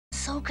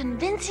So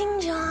Convincing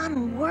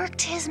John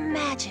worked his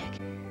magic,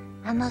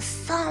 and the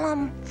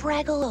solemn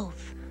Fraggle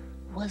oath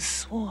was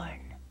sworn.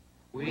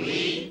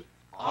 We,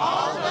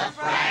 all the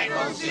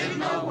Fraggles in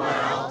the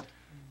world,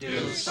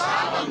 do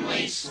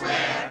solemnly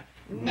swear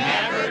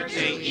never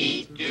to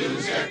eat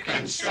Doozer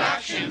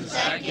constructions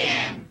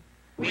again.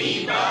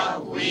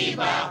 Weeba,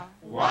 weeba,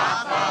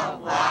 waffa,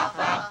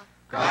 waffa,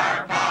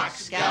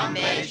 garpox,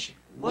 gumbage,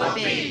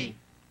 whoopee.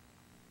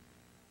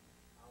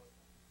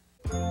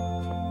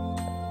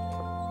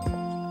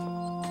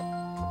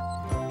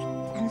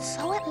 And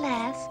so at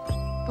last,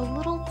 the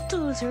little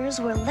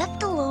Doozers were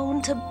left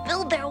alone to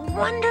build their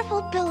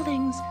wonderful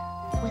buildings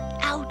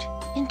without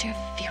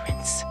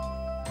interference.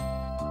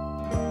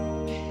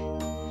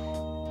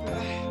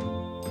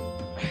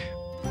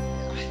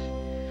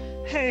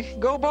 Hey,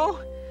 Gobo,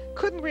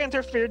 couldn't we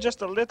interfere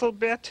just a little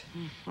bit?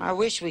 I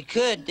wish we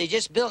could. They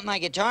just built my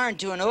guitar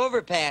into an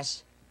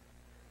overpass.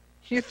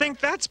 You think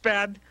that's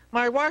bad?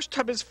 My wash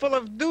tub is full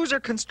of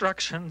Doozer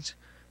constructions.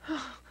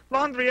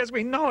 Laundry as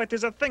we know it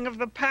is a thing of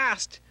the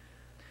past.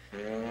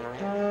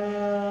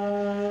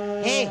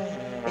 Hey,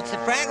 it's the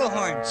Fraggle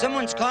horn.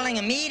 Someone's calling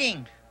a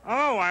meeting.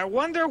 Oh, I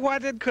wonder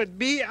what it could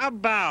be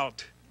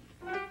about.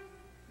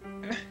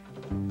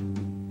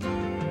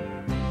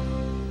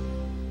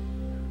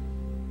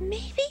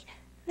 Maybe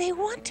they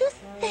want to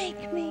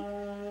thank me.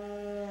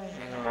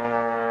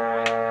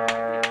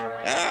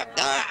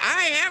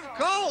 I have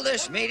called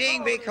this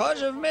meeting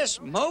because of Miss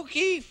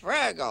Mokey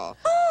Fraggle.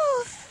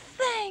 Oh,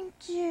 thank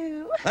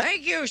you.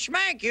 Thank you,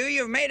 schmank you.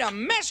 You've made a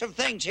mess of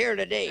things here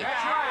today.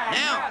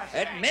 Now,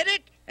 admit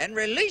it and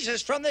release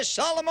us from this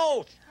solemn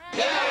oath.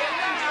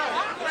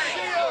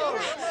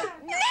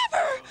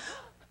 Never!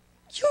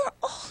 You're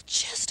all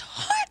just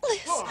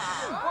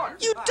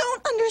heartless. You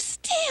don't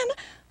understand.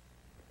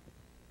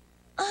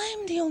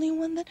 I'm the only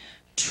one that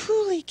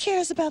truly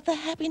cares about the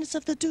happiness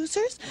of the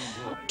Doozers.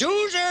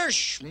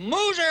 Doozers,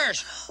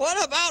 schmoozers. What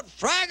about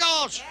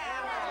Fraggles?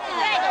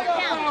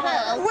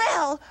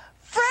 Well,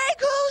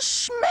 Fraggles,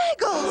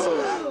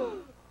 schmaggles.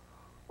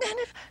 And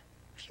if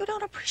you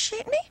don't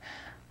appreciate me,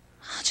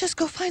 I'll just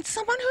go find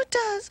someone who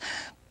does.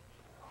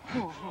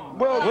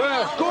 Well,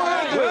 go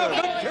ahead.